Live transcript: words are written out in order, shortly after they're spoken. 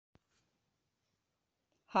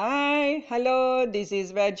Hi, hello, this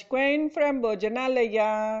is Veg Queen from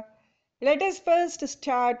Bhojanalaya. Let us first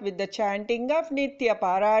start with the chanting of Nitya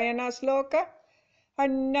Parayana Sloka.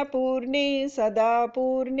 Annapurne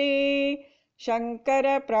Sadapurne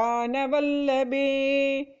Shankara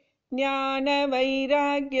Pranavallabe Jnana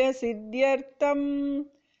Vairagya Siddhyartham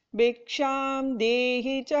Bhiksham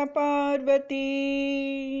Dehi Cha Parvati.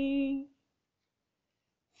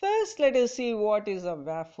 First, let us see what is a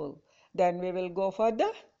waffle. Then we will go for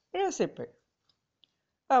the recipe.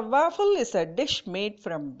 A waffle is a dish made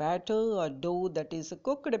from batter or dough that is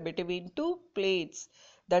cooked between two plates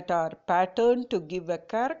that are patterned to give a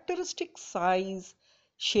characteristic size,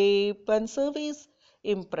 shape, and surface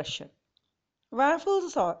impression.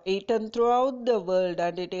 Waffles are eaten throughout the world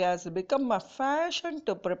and it has become a fashion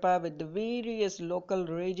to prepare with the various local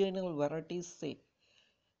regional varieties.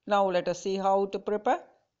 Now let us see how to prepare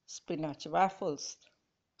spinach waffles.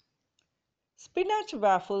 Spinach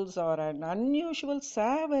waffles are an unusual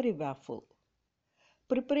savory waffle.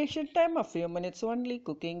 Preparation time a few minutes only,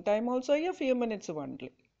 cooking time also a few minutes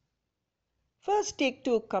only. First take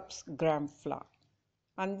 2 cups gram flour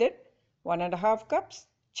and then 1.5 cups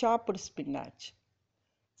chopped spinach,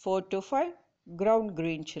 4 to 5 ground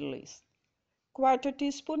green chilies, quarter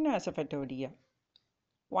teaspoon asafoetida,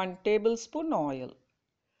 1 tablespoon oil,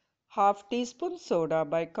 half teaspoon soda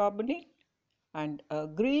bicarbonate and a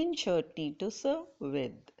green chutney to serve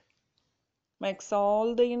with. Mix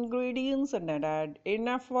all the ingredients and add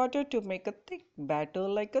enough water to make a thick batter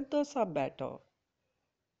like a dosa batter.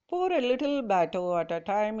 Pour a little batter at a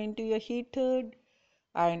time into a heated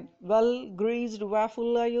and well-greased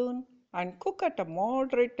waffle iron and cook at a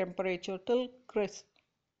moderate temperature till crisp.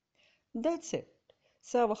 That's it.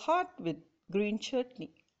 Serve hot with green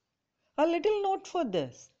chutney. A little note for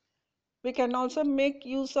this. We can also make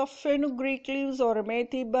use of fenugreek leaves or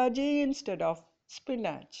methi bhaji instead of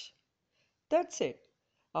spinach. That's it.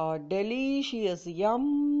 Our delicious,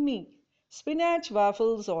 yummy spinach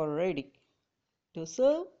waffles are ready to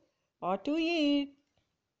serve or to eat.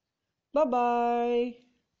 Bye bye.